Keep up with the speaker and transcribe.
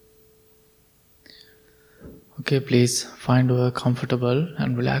Okay, please find a comfortable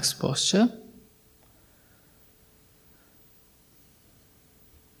and relaxed posture.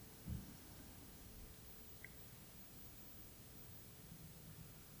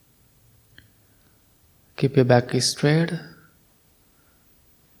 Keep your back straight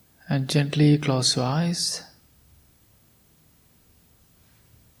and gently close your eyes.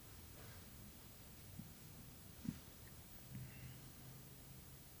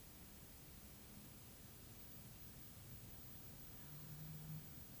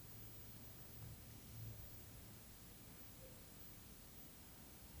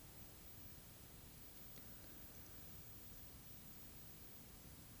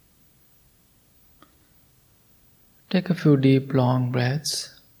 Take a few deep, long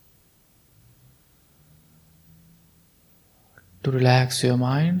breaths to relax your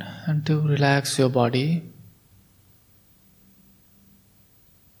mind and to relax your body.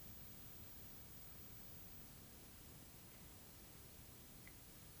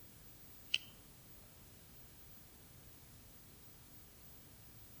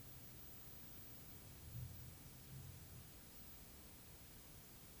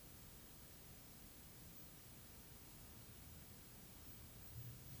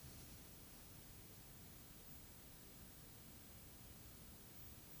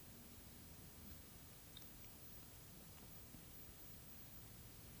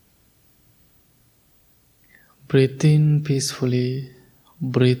 Breathe in peacefully,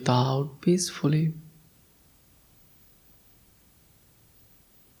 breathe out peacefully.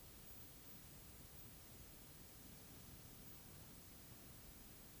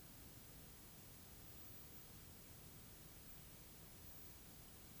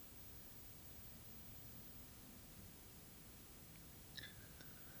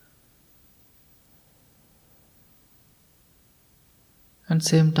 And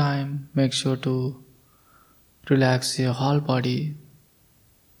same time, make sure to relax your whole body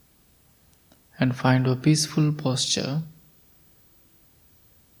and find a peaceful posture.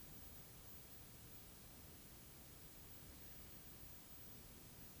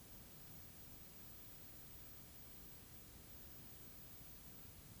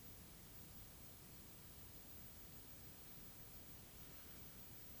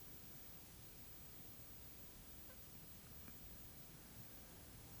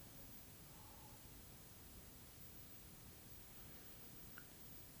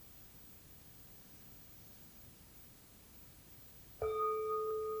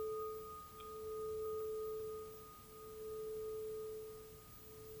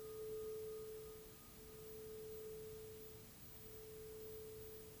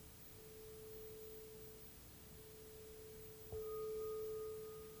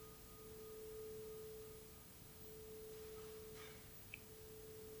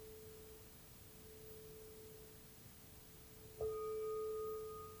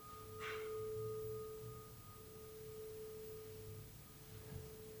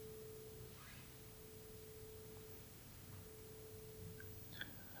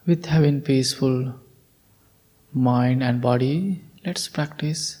 With having peaceful mind and body, let's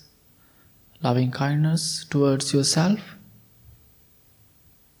practice loving kindness towards yourself.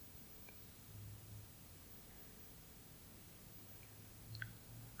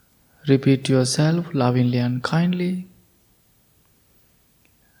 Repeat to yourself lovingly and kindly.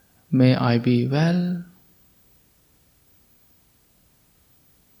 May I be well.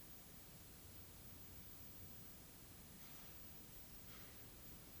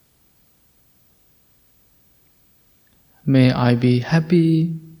 May I be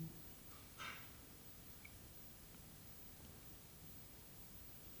happy.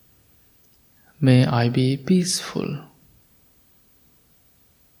 May I be peaceful.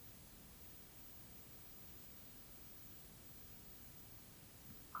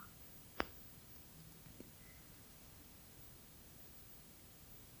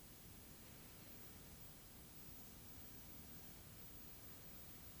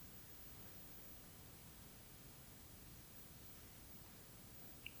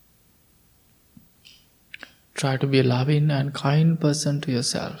 Try to be a loving and kind person to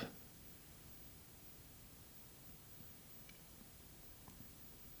yourself.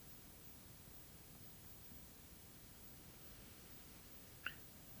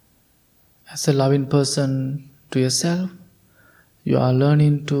 As a loving person to yourself, you are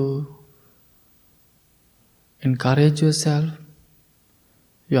learning to encourage yourself.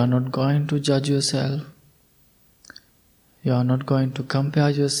 You are not going to judge yourself. You are not going to compare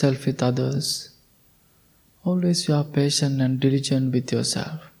yourself with others. Always you are patient and diligent with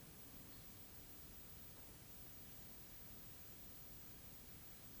yourself.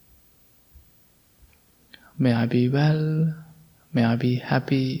 May I be well. May I be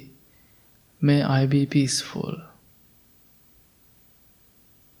happy. May I be peaceful.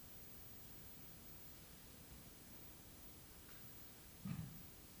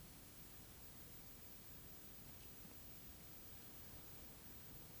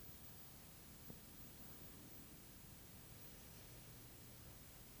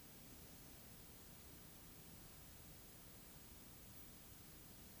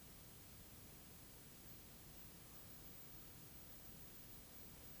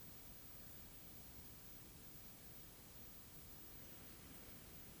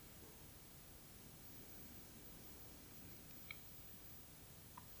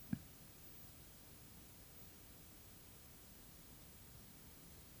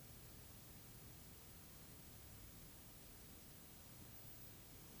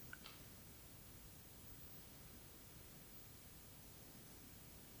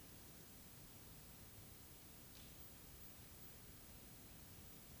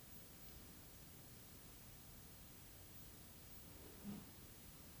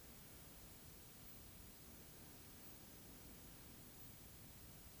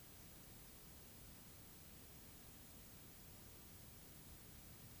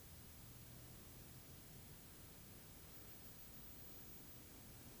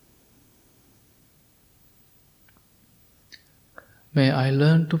 May I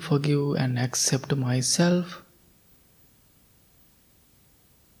learn to forgive and accept myself.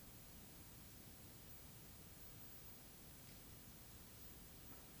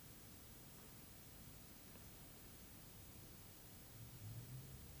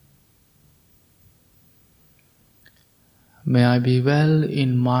 May I be well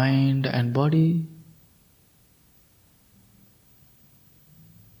in mind and body.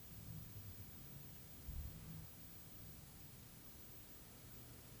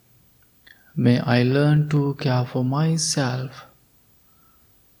 May I learn to care for myself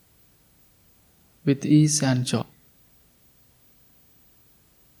with ease and joy.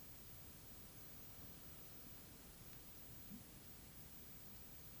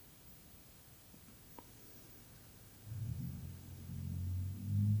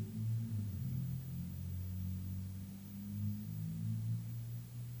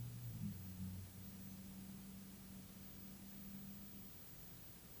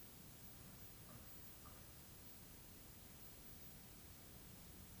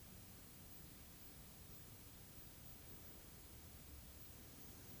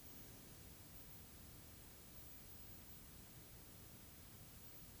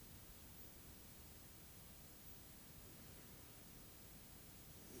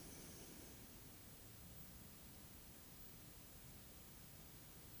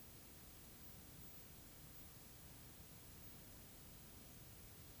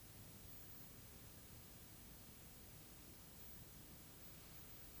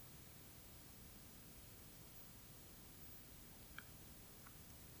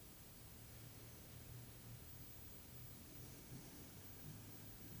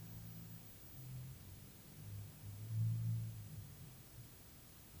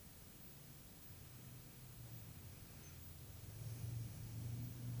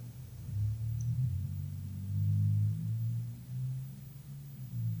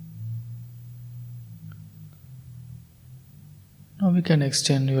 Now we can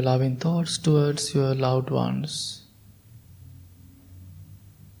extend your loving thoughts towards your loved ones.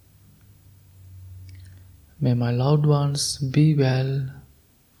 May my loved ones be well.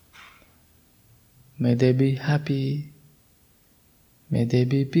 May they be happy. May they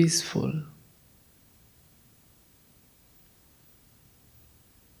be peaceful.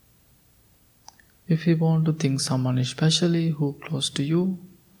 If you want to think someone especially who close to you,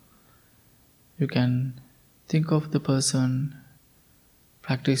 you can think of the person,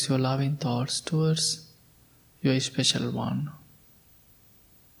 practice your loving thoughts towards your special one.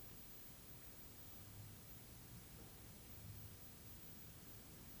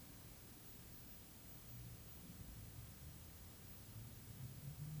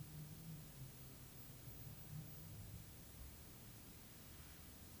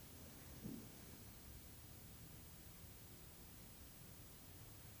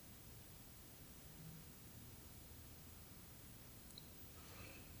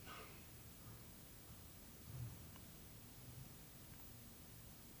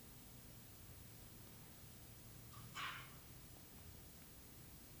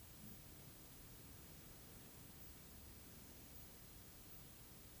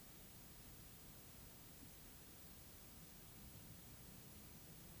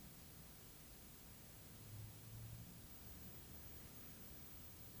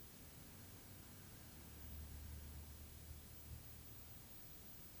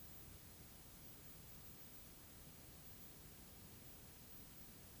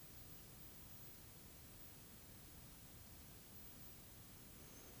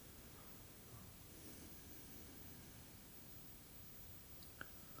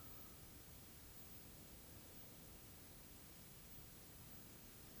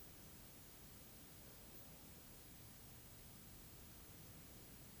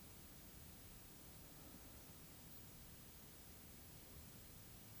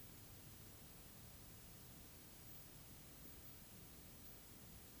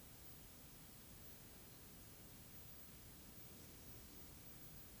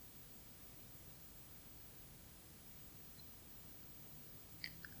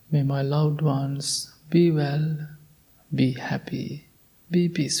 May my loved ones be well, be happy, be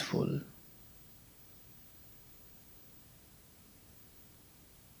peaceful.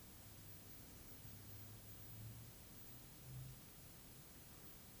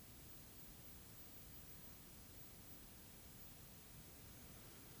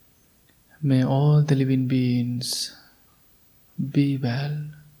 May all the living beings be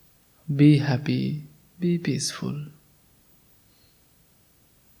well, be happy, be peaceful.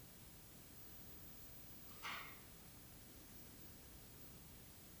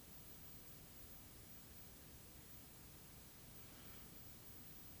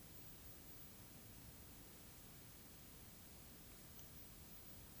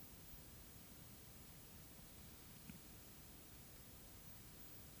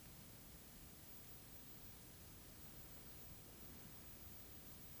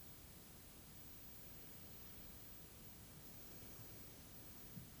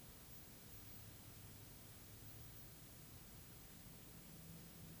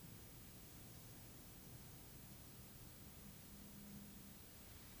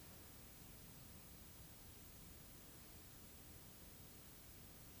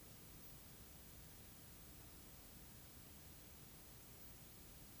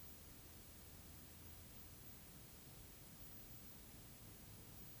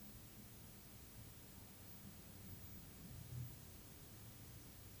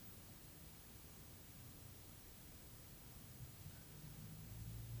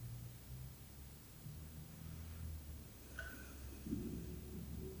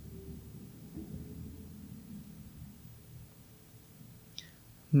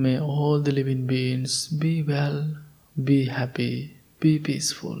 May all the living beings be well, be happy, be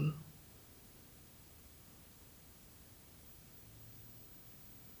peaceful.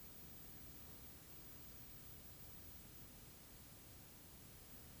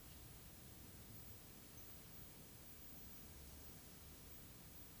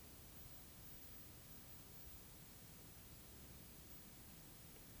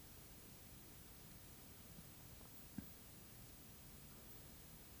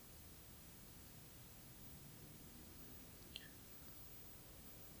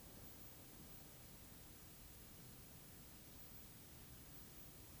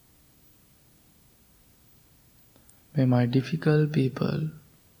 May my difficult people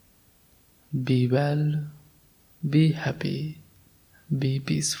be well, be happy, be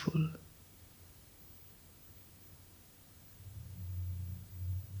peaceful.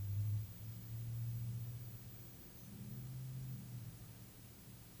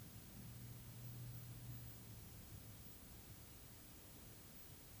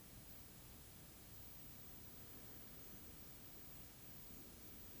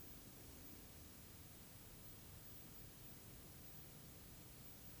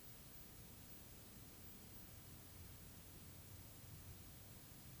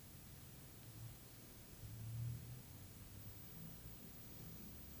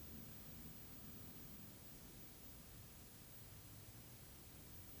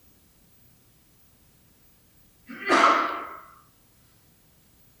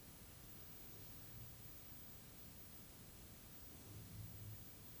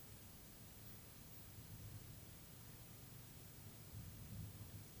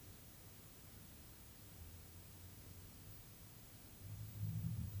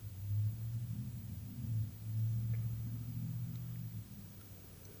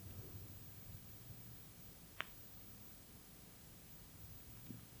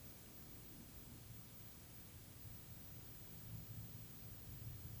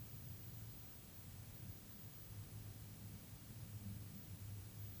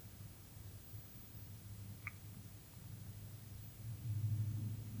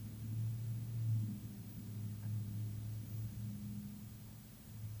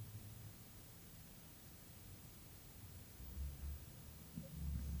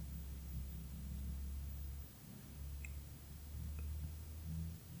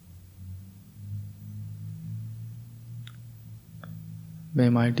 May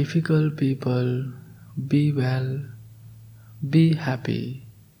my difficult people be well, be happy,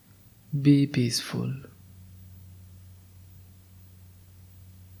 be peaceful.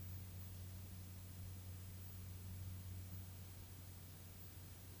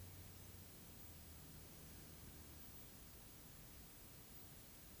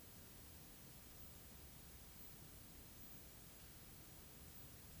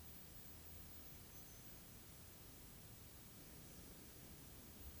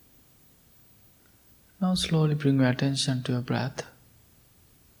 Now slowly bring your attention to your breath.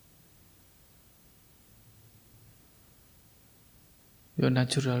 your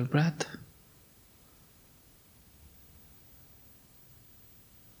natural breath.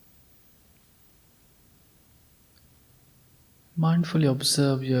 Mindfully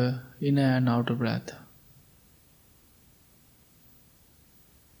observe your inner and outer breath.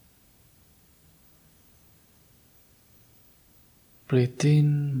 Breathe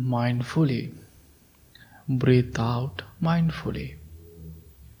in mindfully. Breathe out mindfully.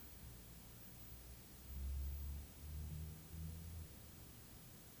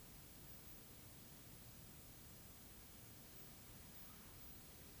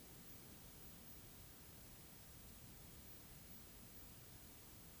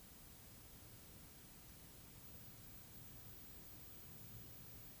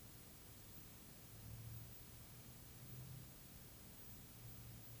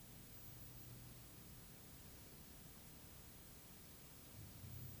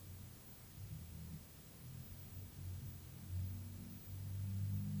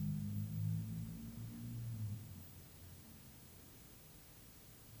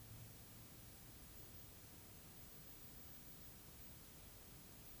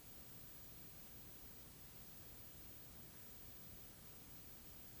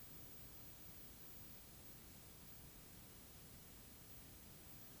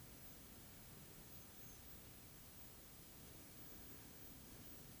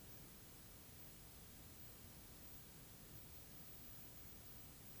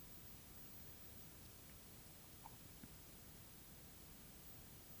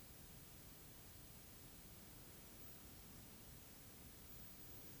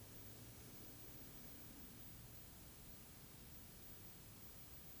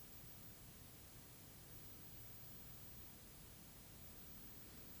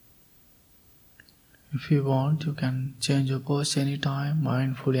 If you want, you can change your pose anytime,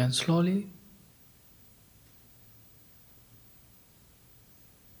 mindfully and slowly.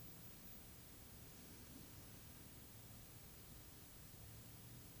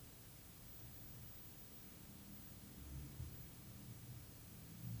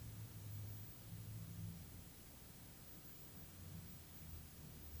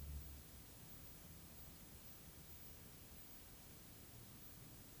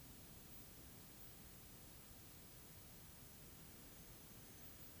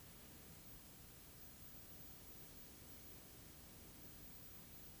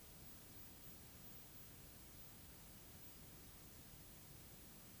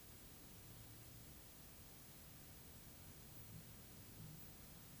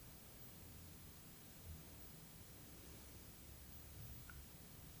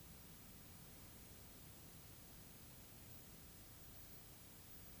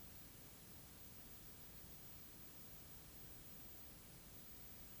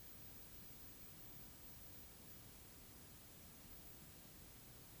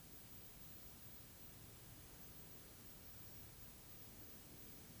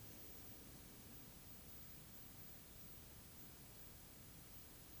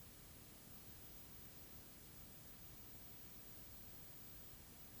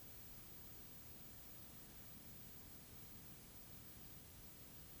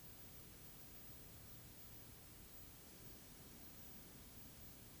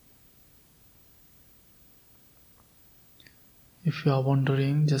 If you are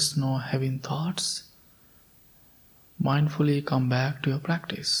wondering, just know having thoughts, mindfully come back to your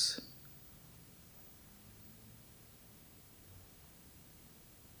practice.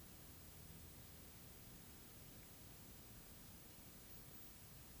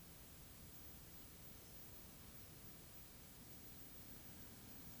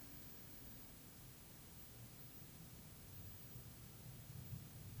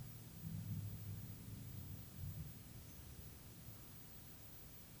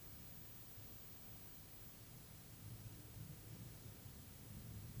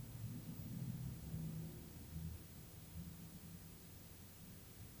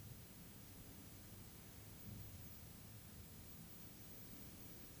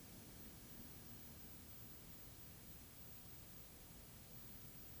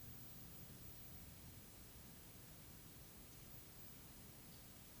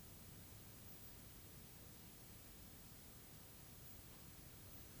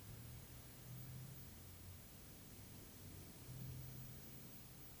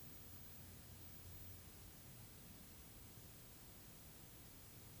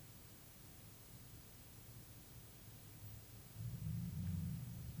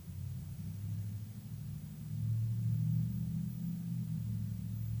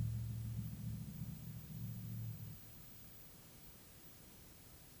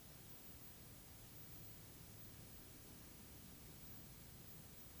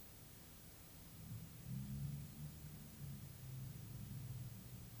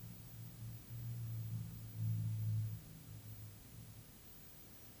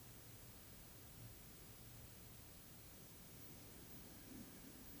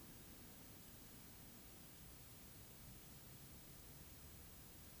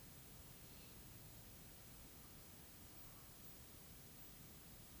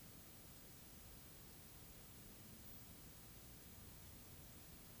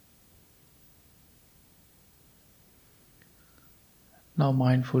 Now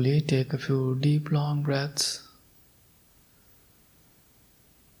mindfully take a few deep long breaths.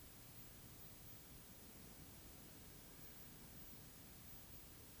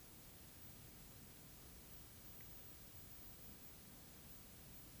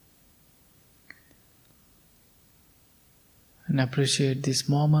 And appreciate this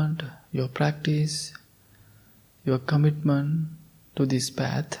moment, your practice, your commitment to this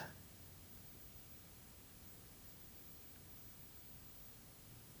path.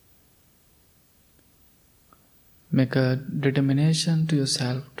 Make a determination to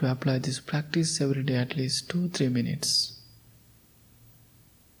yourself to apply this practice every day at least 2-3 minutes.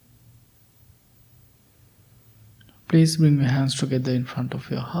 Please bring your hands together in front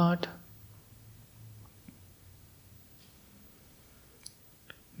of your heart.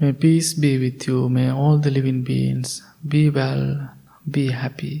 May peace be with you. May all the living beings be well, be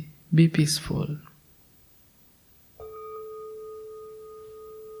happy, be peaceful.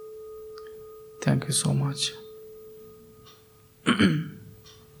 Thank you so much.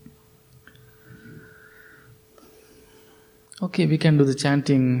 Okay, we can do the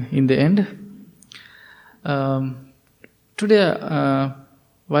chanting in the end. Today,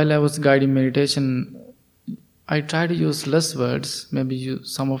 while I was guiding meditation, I try to use less words. Maybe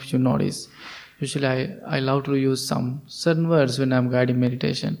some of you notice. Usually I love to use some certain words when I'm guiding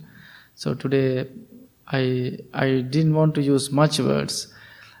meditation. So today I didn't want to use much words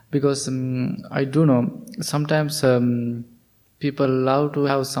because I do know sometimes people love to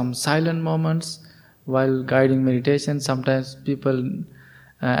have some silent moments while guiding meditation. Sometimes people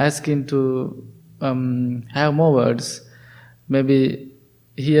asking to have more words. Maybe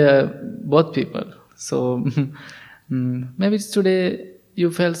hear both people. So maybe today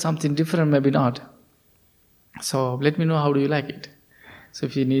you felt something different, maybe not. So let me know how do you like it. So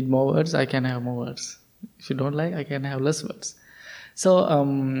if you need more words, I can have more words. If you don't like, I can have less words. So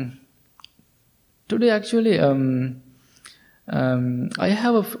today actually I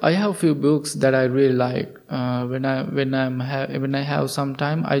have a few books that I really like. When I have some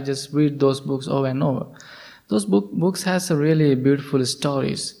time, I just read those books over and over. Those books has a really beautiful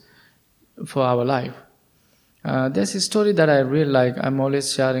stories for our life. There's a story that I really like. I'm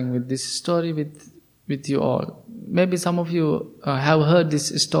always sharing with this story with you all. Maybe some of you have heard this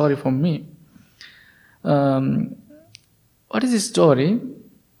story from me. What is this story?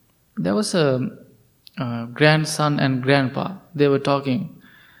 There was a grandson and grandpa. They were talking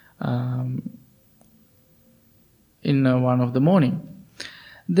in one of the morning.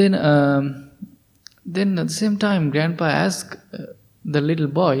 Then at the same time, grandpa asked the little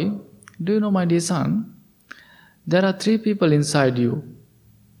boy, "Do you know, my dear son, there are 3 people inside you?"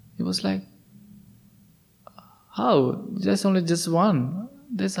 He was like, "How? There's only just one.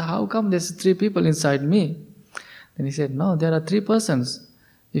 How come there's 3 people inside me?" Then he said, "No, there are 3 persons.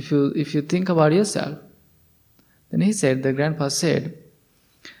 If you think about yourself." Then the grandpa said,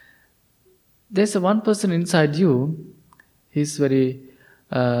 "There's one person inside you. He's very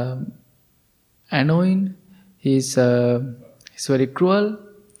annoying. He's very cruel.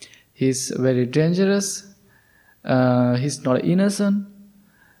 He's very dangerous. He's not innocent.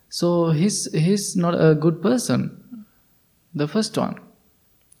 So he's not a good person, the first one.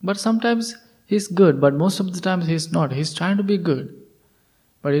 But sometimes he's good, but most of the time he's not. He's trying to be good,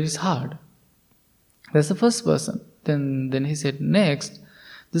 but it is hard. That's the first person." Then he said, "Next,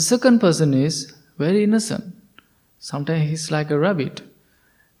 the second person is very innocent. Sometimes he's like a rabbit.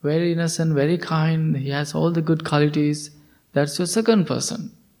 Very innocent, very kind. He has all the good qualities. That's your second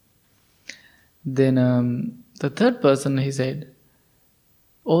person. Then the third person," he said,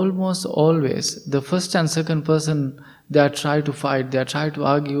 "almost always, the first and second person, they are trying to fight, they are trying to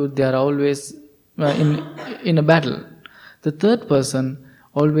argue, they are always in a battle. The third person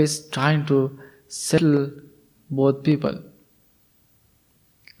always trying to settle both people."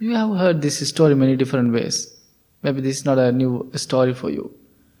 You have heard this story many different ways. Maybe this is not a new story for you.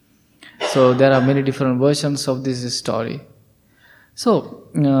 So there are many different versions of this story. So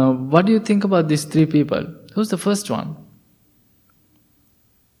what do you think about these 3 people? Who's the first one?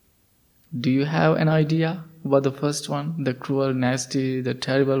 Do you have an idea about the first one? The cruel, nasty, the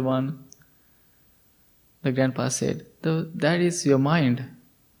terrible one? The grandpa said, "That is your mind.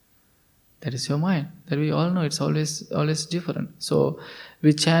 That is your mind. That we all know it's always different." So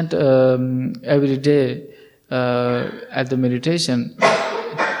we chant every day at the meditation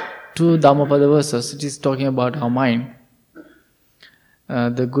 2 Dhammapada verses. It is talking about our mind,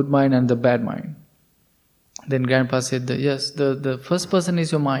 the good mind and the bad mind. Then grandpa said that yes, the first person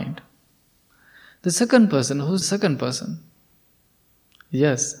is your mind. The second person, who's the second person?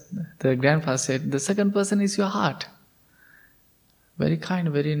 Yes, the grandpa said the second person is your heart. very kind,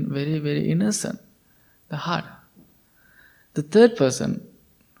 very, very, very innocent, the heart. The third person,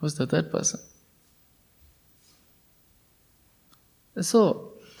 who's the third person?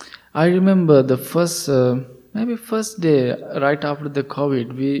 So, I remember the first, maybe first day, right after the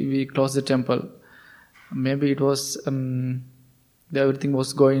COVID, we closed the temple. Maybe it was, everything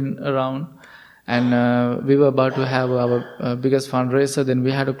was going around, and we were about to have our biggest fundraiser, then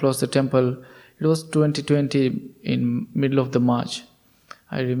we had to close the temple. It was 2020 in middle of the March.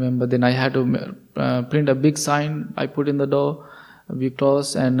 I remember then I had to print a big sign, I put in the door, we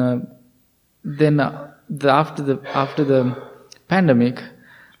closed, and then after the pandemic,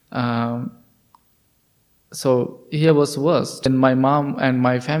 so here was worse. And my mom and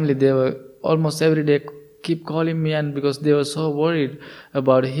my family, they were almost every day keep calling me, and because they were so worried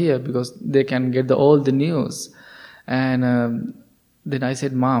about here, because they can get all the news. And then I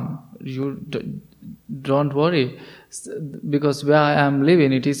said, Mom, you don't worry, because where I am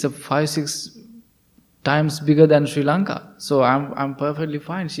living, it is 5-6 times bigger than Sri Lanka, so I'm perfectly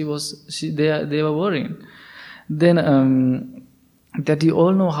fine. They were worrying. Then that you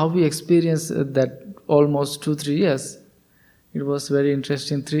all know how we experienced that almost 2-3 years. It was very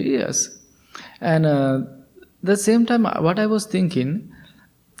interesting 3 years. And the same time, what I was thinking,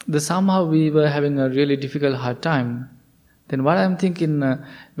 somehow we were having a really difficult hard time. Then what I'm thinking,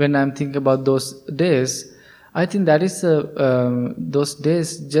 when I'm thinking about those days, I think that is those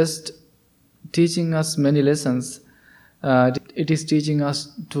days just teaching us many lessons. It is teaching us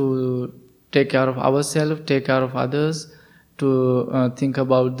to take care of ourselves, take care of others, to think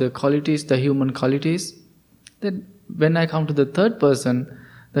about the qualities, the human qualities. Then when I come to the third person,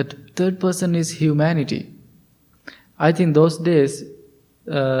 that third person is humanity. I think those days,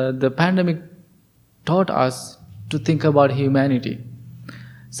 the pandemic taught us to think about humanity.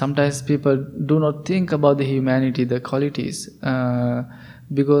 Sometimes people do not think about the humanity, the qualities,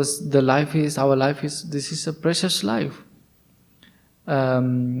 because our life is a precious life.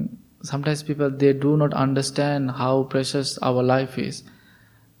 Sometimes people, they do not understand how precious our life is.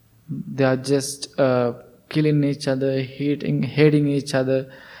 They are just killing each other, hating each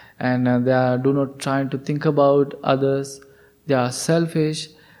other, and they do not trying to think about others. They are selfish,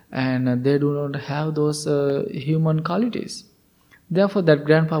 and they do not have those human qualities. Therefore, that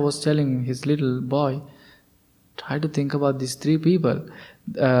grandpa was telling his little boy, try to think about these 3 people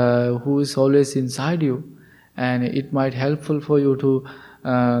who is always inside you, and it might helpful for you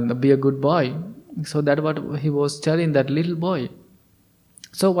to be a good boy. So that's what he was telling that little boy.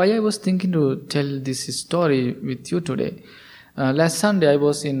 So why I was thinking to tell this story with you today. Last Sunday I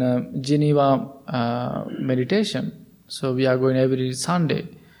was in Geneva meditation. So we are going every Sunday.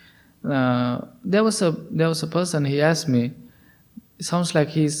 There was a person, he asked me, it sounds like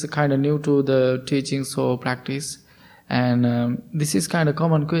he's kind of new to the teachings or practice, and this is kind of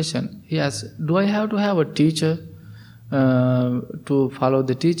common question. He asked, do I have to have a teacher to follow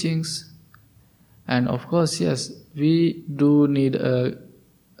the teachings? And of course, yes, we do need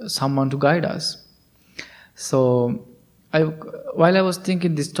someone to guide us. So while I was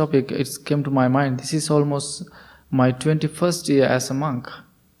thinking this topic, it came to my mind, this is almost my 21st year as a monk.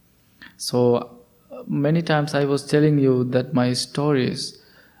 So many times I was telling you that my stories,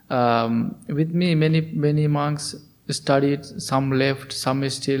 with me many monks studied, some left, some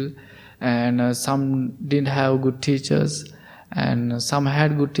is still, and some didn't have good teachers, and some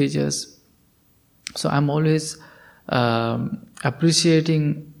had good teachers. So I'm always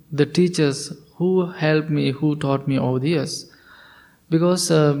appreciating the teachers who helped me, who taught me over the years, because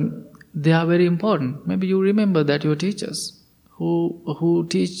they are very important. Maybe you remember that your teachers who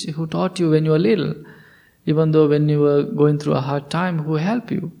taught you when you were little, even though when you were going through a hard time, who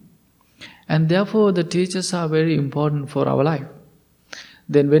helped you. And therefore the teachers are very important for our life.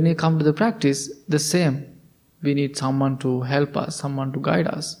 Then when you come to the practice, the same. We need someone to help us, someone to guide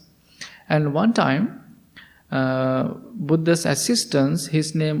us. And one time, Buddha's assistant,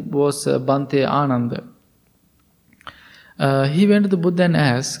 his name was Bhante Ananda. He went to the Buddha and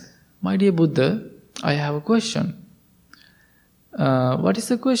asked, my dear Buddha, I have a question. What is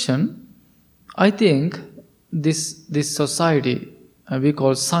the question? I think this society, we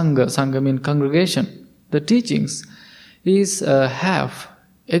call Sangha. Sangha means congregation. The teachings is half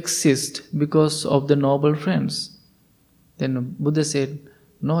exist because of the noble friends. Then Buddha said,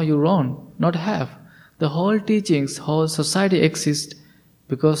 no, you're wrong, not half. The whole teachings, whole society exists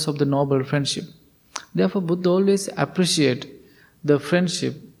because of the noble friendship. Therefore, Buddha always appreciate the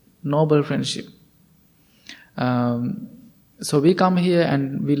friendship, noble friendship. So we come here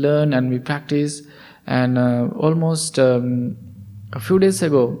and we learn and we practice. And almost a few days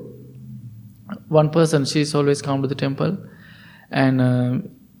ago, one person, she's always come to the temple, and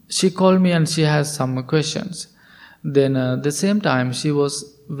she called me and she has some questions. Then at the same time she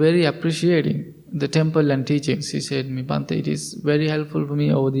was very appreciating the temple and teachings. She said, "Me Bhante, it is very helpful for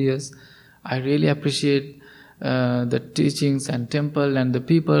me over the years. I really appreciate the teachings and temple and the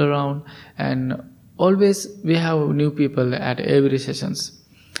people around, and always we have new people at every sessions,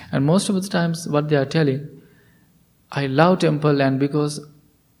 and most of the times what they are telling, I love temple, and because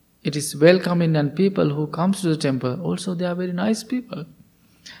it is welcoming, and people who comes to the temple also they are very nice people.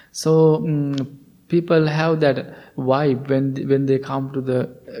 So people have that vibe when they come to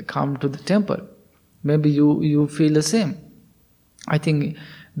the temple. Maybe you feel the same. I think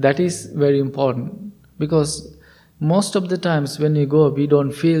that is very important, because most of the times when you go, we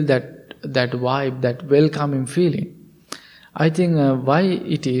don't feel that vibe, that welcoming feeling. I think why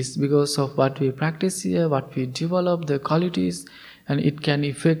it is because of what we practice here, what we develop, the qualities, and it can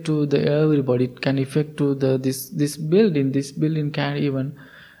affect to the everybody. It can affect to this building. This building can't even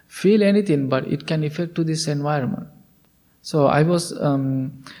feel anything, but it can affect to this environment. So I was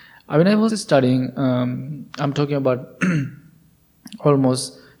when I was studying, I'm talking about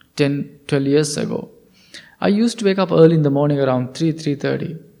almost 10-12 years ago. I used to wake up early in the morning around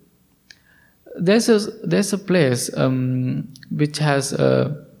 3:30. There's a place which has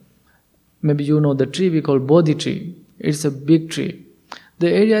maybe you know the tree we call Bodhi tree. It's a big tree. The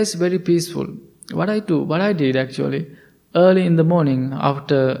area is very peaceful. What I did actually, early in the morning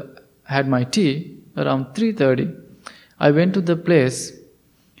after I had my tea around 3:30, I went to the place,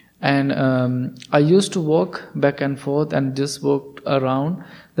 and I used to walk back and forth and just walked around.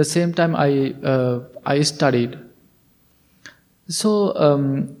 The same time I studied. So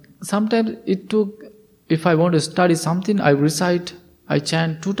sometimes it took, if I want to study something, I recite, I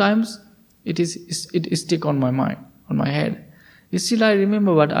chant 2 times, it stick on my mind, on my head. Still I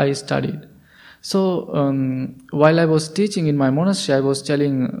remember what I studied. So while I was teaching in my monastery, I was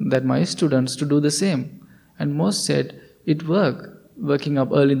telling that my students to do the same. And most said, it working up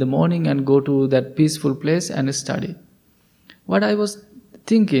early in the morning and go to that peaceful place and study. What I was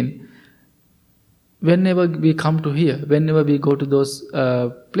thinking, whenever we come to here, whenever we go to those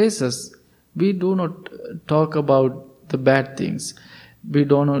places, we do not talk about the bad things. We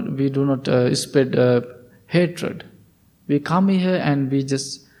do not spread hatred. We come here and we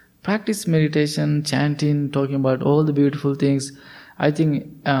just practice meditation, chanting, talking about all the beautiful things. I think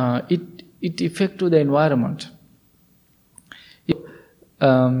it affects to the environment.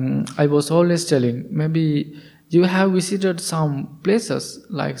 I was always telling, maybe you have visited some places,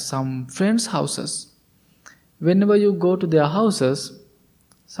 like some friends' houses. Whenever you go to their houses,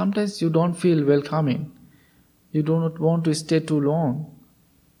 sometimes you don't feel welcoming. You do not want to stay too long.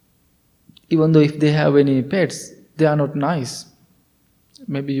 Even though if they have any pets, they are not nice.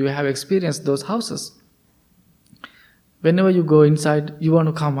 Maybe you have experienced those houses. Whenever you go inside, you want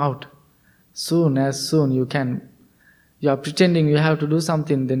to come out. As soon you can. You are pretending you have to do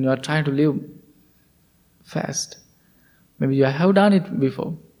something, then you are trying to leave fast. Maybe you have done it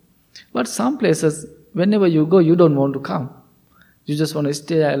before. But some places, whenever you go, you don't want to come. You just want to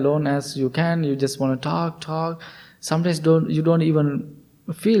stay alone as you can. You just want to talk. Sometimes you don't even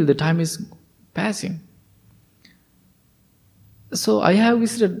feel the time is passing. So I have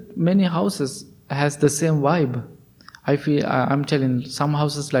visited many houses has the same vibe. I feel I'm telling some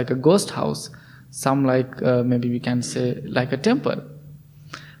houses like a ghost house, some like maybe we can say like a temple.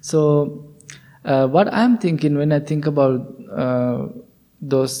 So what I'm thinking when I think about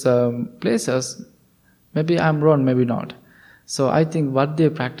those places, maybe I'm wrong, maybe not. So I think what they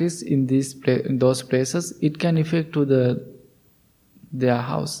practice in those places, it can affect to their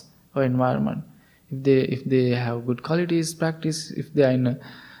house or environment. If they have good qualities, practice. If they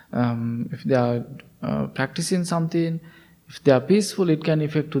are practicing something, if they are peaceful, it can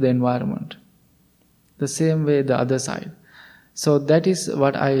affect to the environment. The same way the other side. So that is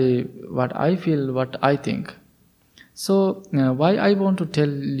what I feel, what I think. So why I want to tell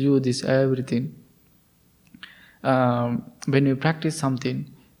you this everything. When we practice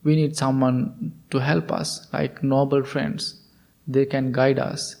something, we need someone to help us, like noble friends. They can guide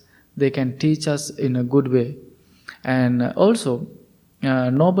us. They can teach us in a good way. And also,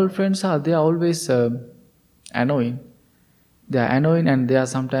 noble friends they are always annoying. They are annoying and they are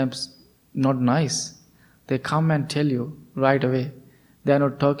sometimes not nice. They come and tell you right away. They are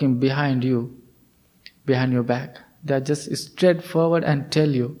not talking behind you, behind your back. They are just straightforward and tell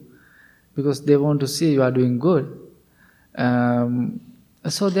you, because they want to see you are doing good.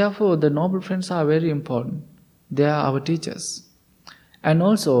 So therefore, the noble friends are very important. They are our teachers. And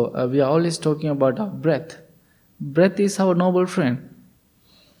also, we are always talking about our breath. Breath is our noble friend.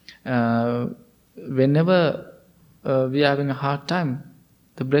 Whenever we are having a hard time,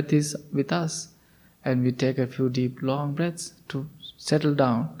 the breath is with us, and we take a few deep, long breaths to settle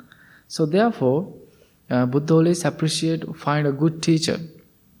down. So therefore, Buddha always find a good teacher.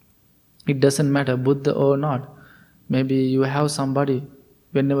 It doesn't matter Buddha or not. Maybe you have somebody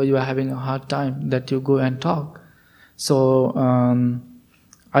whenever you are having a hard time that you go and talk. So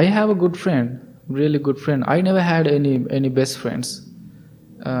I have a good friend, really good friend. I never had any best friends.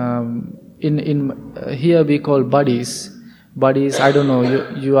 Here we call buddies. Buddies, I don't know.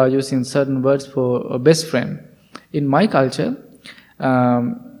 You are using certain words for a best friend. In my culture,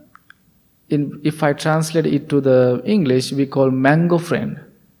 if I translate it to the English, we call mango friend.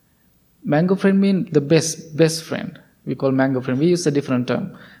 Mango friend means the best friend. We call mango friend. We use a different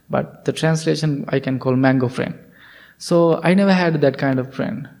term, but the translation I can call mango friend. So I never had that kind of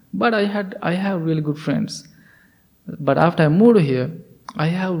friend, but I have really good friends. But after I moved here, I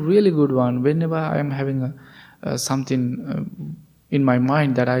have really good one. Whenever I am having something in my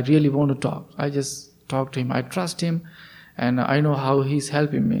mind that I really want to talk, I just talk to him. I trust him, and I know how he's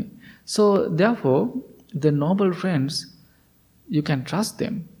helping me. So therefore, the noble friends, you can trust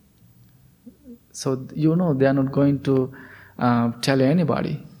them. So you know they are not going to tell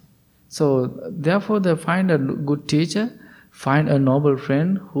anybody. So therefore, they find a good teacher, find a noble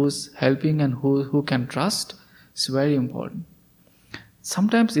friend who's helping and who can trust. It's very important.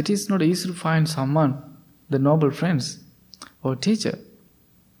 Sometimes it is not easy to find someone, the noble friends or teacher.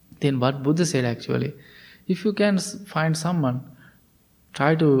 Then what Buddha said actually, if you can find someone,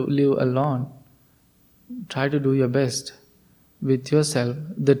 try to live alone. Try to do your best with yourself.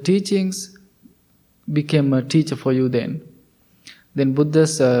 The teachings became a teacher for you then. Then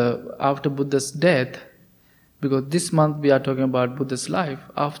after Buddha's death, because this month we are talking about Buddha's life,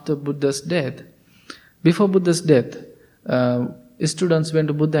 after Buddha's death, before Buddha's death, students went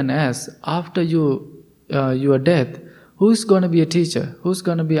to Buddha and asked, after your death, who is going to be a teacher? Who is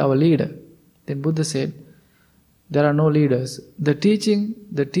going to be our leader? Then Buddha said, there are no leaders. The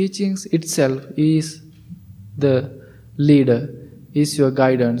teachings itself is the leader, is your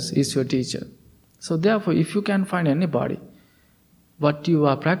guidance, is your teacher. So therefore, if you can find anybody, what you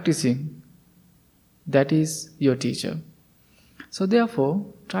are practicing, that is your teacher. So therefore,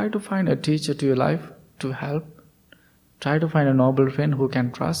 try to find a teacher to your life to help. Try to find a noble friend who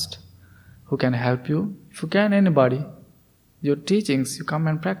can trust, who can help you. If you can, anybody, your teachings, you come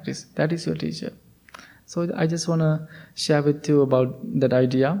and practice. That is your teacher. So I just want to share with you about that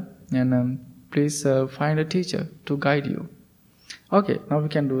idea, and please find a teacher to guide you. Okay, now we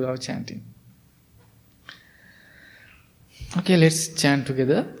can do our chanting. Okay, let's chant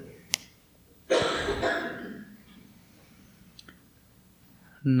together.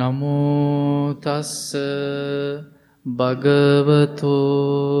 Namo tassa bhagavato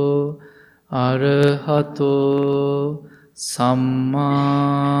arahato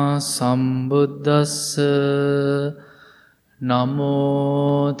samma sambuddhassa.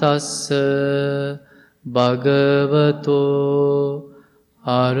 Namo tassa bhagavato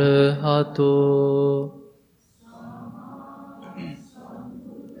arahato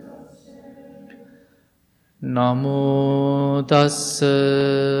Namo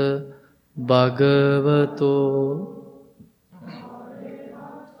tassa bhagavato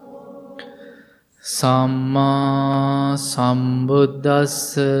samma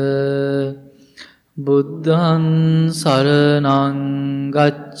sambuddhassa. Buddhaṃ saraṇaṃ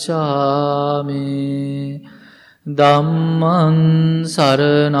gacchāmi, Dhammaṃ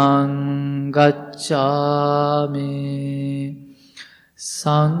saraṇaṃ gacchāmi,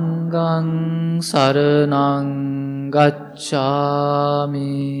 Sanghaṃ saraṇaṃ gacchāmi,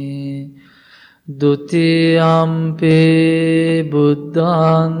 Dutiyampi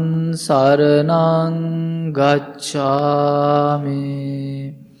Buddhaṃ saraṇaṃ gacchāmi,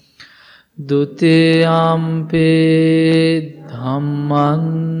 Dutiyampi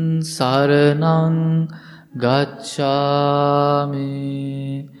Dhammaṃ saraṇaṃ gacchāmi,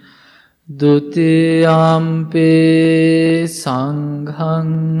 Dutiyampi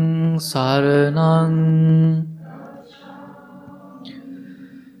Sanghaṃ saraṇaṃ,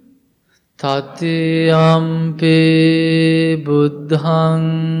 Tatiyampi Buddhaṃ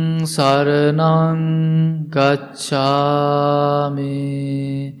saraṇaṃ gacchāmi,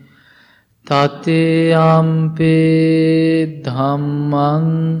 Tatiyampi Dhammaṃ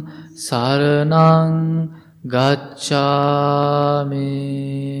saraṇaṃ gacchāmi,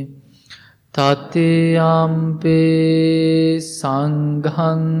 Tatiyampi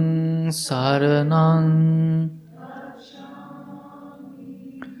Sanghaṃ saraṇaṃ.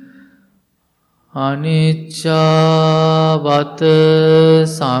 Anicca vata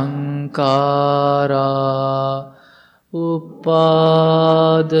saṅkārā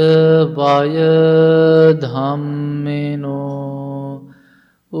Uppadavaya dhammeno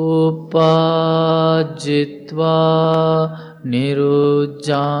uppajjitva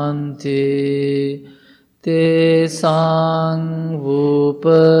nirujjanti te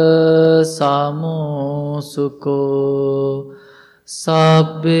samvupasamosukho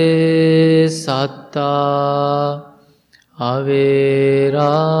sabbe satta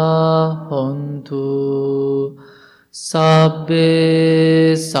avera hontu sabbe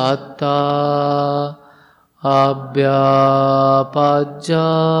satta abhyapajja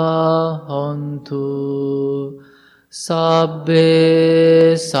hontu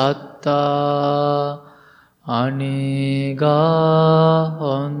sabbe satta aniga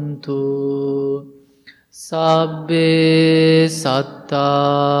hontu sabbe satta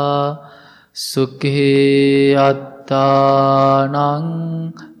sukhi attanang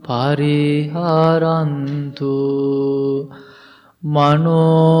pariharantu mano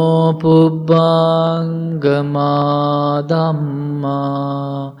pubbangama dhamma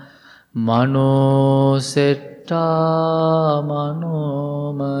mano setta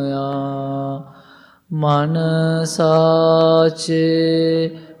manomaya manasace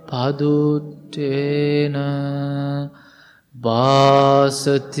paduttena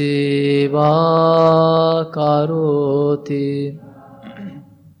vasati va karoti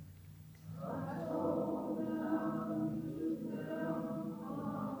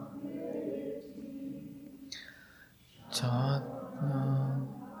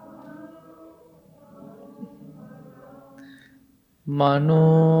mano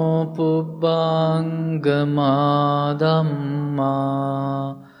pubbangama dhamma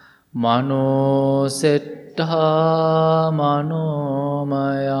mano setta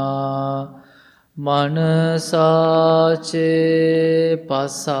manomaya manasace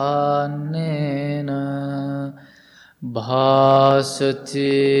pasannena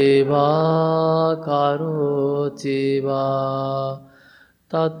bhasati va karoti va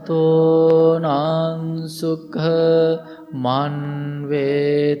tato nan sukha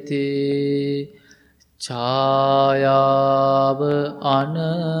manveti chayava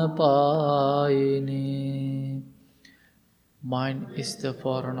anapayini. Mind is the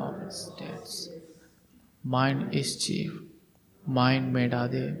forerunner of its states. Mind is chief. Mind made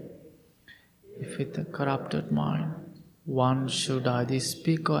Adi. If with a corrupted mind, one should either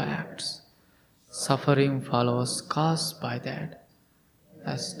speak or act, suffering follows caused by that,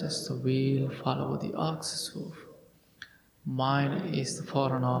 as does the wheel follow the ox's hoof. Mind is the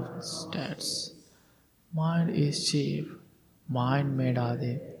forerunner of its states. Mind is chief. Mind made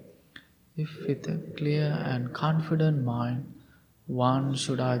Adi. If with a clear and confident mind, one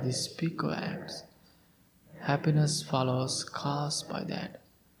should either speak or act, happiness follows caused by that.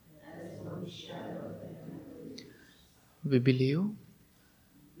 We believe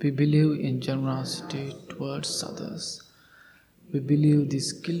in generosity towards others. We believe the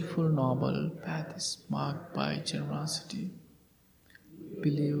skillful noble path is marked by generosity. We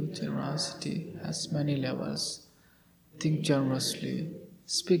believe generosity has many levels. Think generously,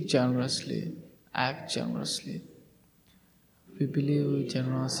 speak generously, act generously. We believe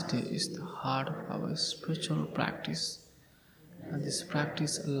generosity is the heart of our spiritual practice, and this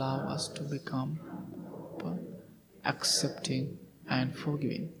practice allows us to become open, accepting, and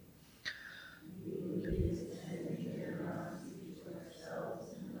forgiving.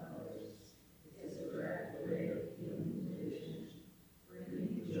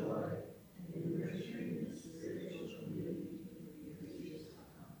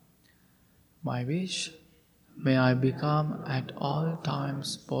 My wish, may I become at all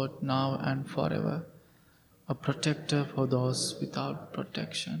times, both now and forever, a protector for those without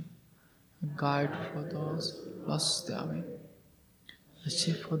protection, a guide for those lost their way, a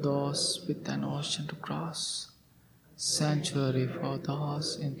ship for those with an ocean to cross, sanctuary for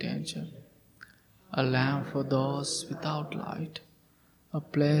those in danger, a lamp for those without light, a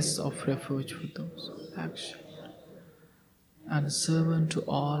place of refuge for those who action, and a servant to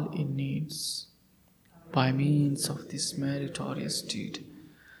all in needs. By means of this meritorious deed,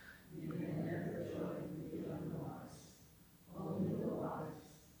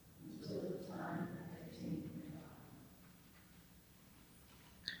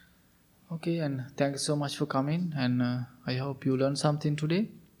 okay, and thank you so much for coming, and I hope you learned something today.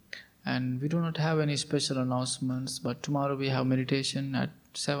 And we do not have any special announcements, but tomorrow we have meditation at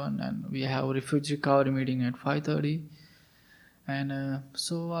 7, and we have refuge recovery meeting at 5:30. And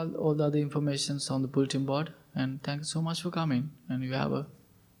so all the other informations on the bulletin board. And thank you so much for coming, and you have a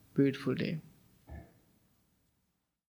beautiful day.